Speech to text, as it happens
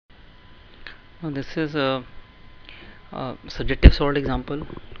Now this is a subjective solved example,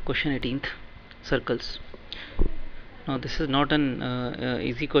 question 18th, circles. Now this is not an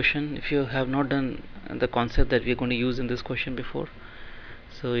easy question if you have not done the concept that we are going to use in this question before.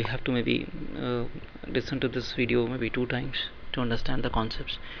 So you have to maybe listen to this video maybe 2 times to understand the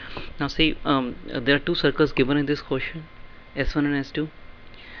concepts. Now see, there are two circles given in this question, S1 and S2.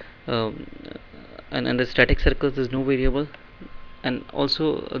 And the static circles, there's no variable, and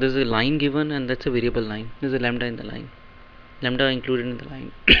also there's a line given, and that's a variable line. There's a lambda in the line, lambda included in the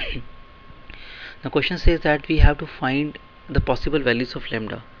line. The question says that we have to find the possible values of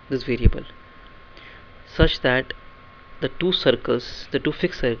lambda, this variable, such that the two circles, the two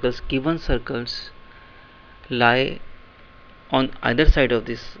fixed circles, given circles, lie on either side of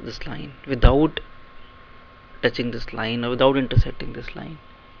this line without touching this line or without intersecting this line.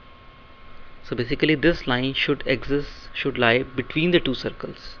 So basically this line should lie between the two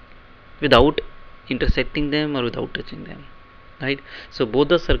circles without intersecting them or without touching them, right? So both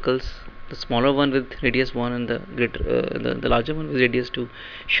the circles, the smaller one with radius 1 and the larger one with radius 2,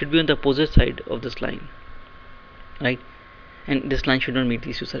 should be on the opposite side of this line, right? And this line should not meet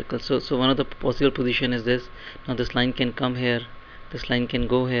these two circles. So one of the possible position is this. Now this line can come here, this line can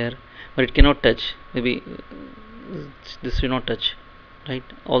go here, but it cannot touch. Maybe this should not touch, right?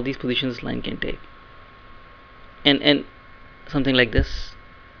 All these positions this line can take, and something like this,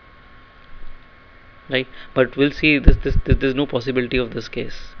 right? But we'll see this there's no possibility of this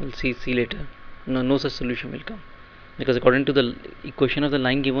case. We'll see later. No such solution will come, because according to the equation of the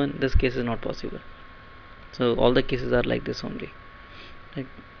line given, this case is not possible. So all the cases are like this only, right?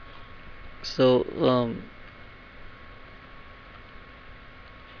 So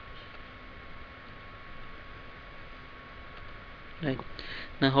right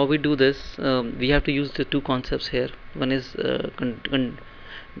now, how we do this, we have to use the two concepts here. One is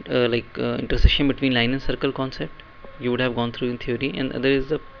intersection between line and circle concept, you would have gone through in theory, and other is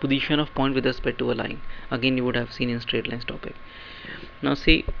the position of point with respect to a line. Again, you would have seen in straight lines topic. Now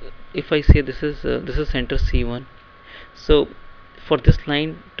see, if I say this is center C1, so for this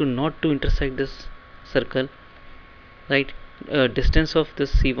line to not to intersect this circle, right, distance of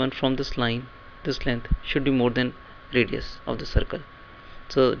this C1 from this line, this length should be more than radius of the circle.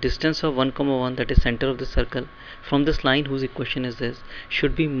 So distance of 1, 1, that is center of the circle, from this line whose equation is this,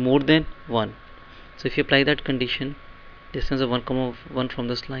 should be more than 1. So if you apply that condition, distance of 1, 1 from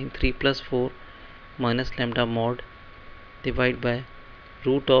this line, 3 plus 4 minus lambda mod divided by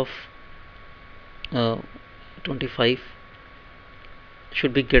root of 25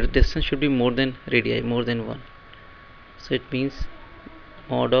 should be greater, distance should be more than radii, more than 1. So it means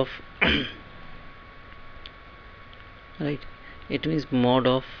mod of right, it means mod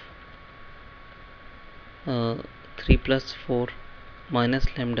of 3 plus 4 minus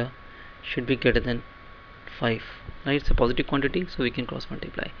lambda should be greater than 5, right? It's a positive quantity, so we can cross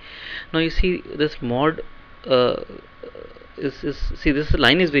multiply. Now you see this mod see, this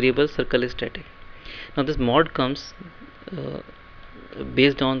line is variable, circle is static. Now this mod comes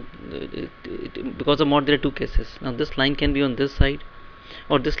based on because of mod there are two cases. Now this line can be on this side,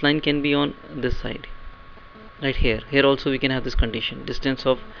 or this line can be on this side, right? Here also we can have this condition, distance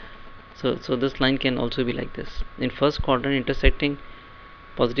of, so this line can also be like this in first quadrant, intersecting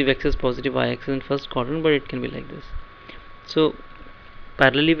positive axis, positive y axis in first quadrant, but it can be like this. So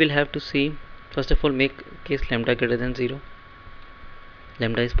parallelly we'll have to see, first of all, make case lambda greater than 0.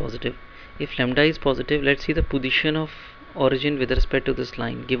 Lambda is positive. If lambda is positive, let's see the position of origin with respect to this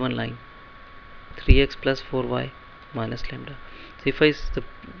line, given line, 3x plus 4y minus lambda. So if I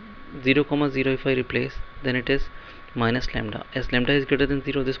 0, 0 if I replace, then it is minus lambda. As lambda is greater than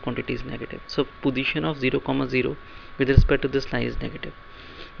 0, this quantity is negative. So position of 0, 0 with respect to this line is negative.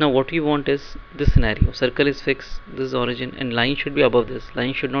 Now what we want is this scenario, circle is fixed, this is origin, and line should be above this.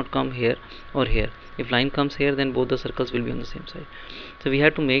 Line should not come here or here. If line comes here, then both the circles will be on the same side. So we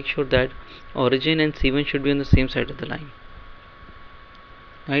have to make sure that origin and C1 should be on the same side of the line,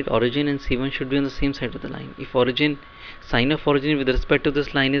 right? Origin and C1 should be on the same side of the line. If origin, sign of origin with respect to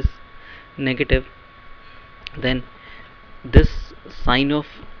this line is negative, then this sign of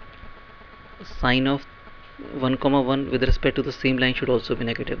 1, 1 with respect to the same line should also be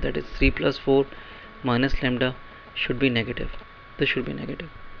negative. That is 3 plus 4 minus lambda should be negative. This should be negative,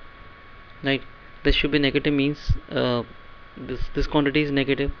 right? This should be negative means this quantity is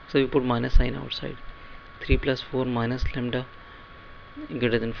negative, so we put minus sign outside. 3 plus 4 minus lambda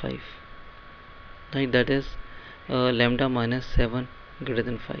greater than 5, right? That is lambda minus 7 greater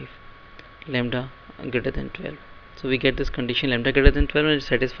than 5, lambda greater than 12. So we get this condition, lambda greater than 12, and it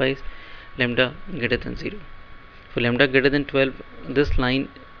satisfies lambda greater than 0. For lambda greater than 12, this line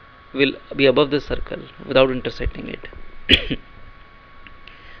will be above the circle without intersecting it.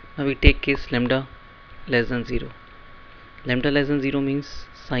 Now we take case lambda less than 0. Lambda less than 0 means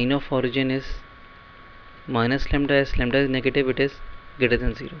sign of origin is minus lambda. As lambda is negative, it is greater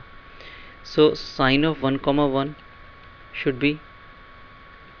than 0. So sign of 1 comma 1 should be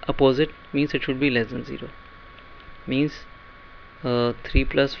opposite, means it should be less than 0. Means 3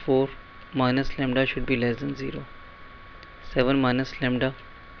 plus 4 minus lambda should be less than 0. 7 minus lambda,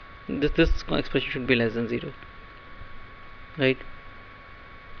 this expression should be less than 0, right?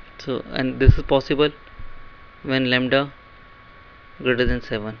 So, and this is possible when lambda greater than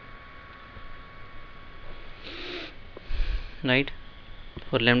 7, right?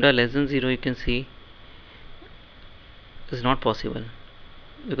 For lambda less than 0, you can see is not possible,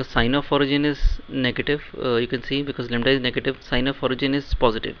 because sign of origin is negative. You can see, because lambda is negative, sign of origin is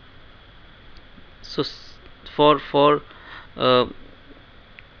positive. So for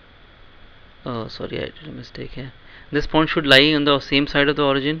sorry, I did a mistake here. This point should lie on the same side of the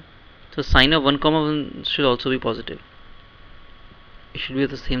origin, so sign of 1 comma 1 should also be positive. It should be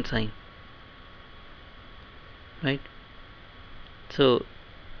the same sign, right? So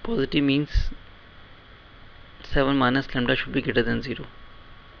positive means 7 minus lambda should be greater than 0.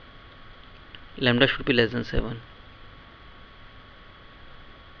 Lambda should be less than 7,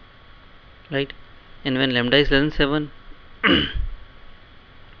 right? And when lambda is less than 7,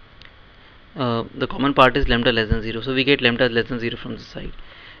 the common part is lambda less than 0, so we get lambda less than 0 from this side.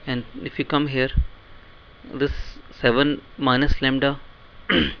 And if we come here, this 7 minus lambda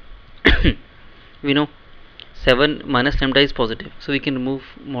we know 7 minus lambda is positive, so we can remove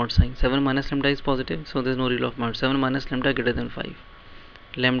mod sign. 7 minus lambda is positive, so there is no rule of mod. 7 minus lambda greater than 5,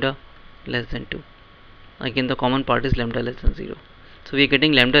 lambda less than 2. Again the common part is lambda less than 0, so we are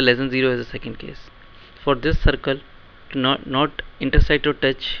getting lambda less than 0 as a second case. For this circle to not intersect or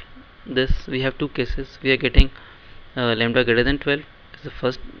touch this, we have two cases. We are getting lambda greater than 12 is the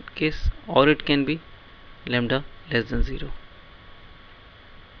first case, or it can be lambda less than 0,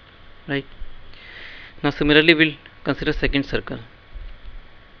 right? Now similarly we'll consider second circle.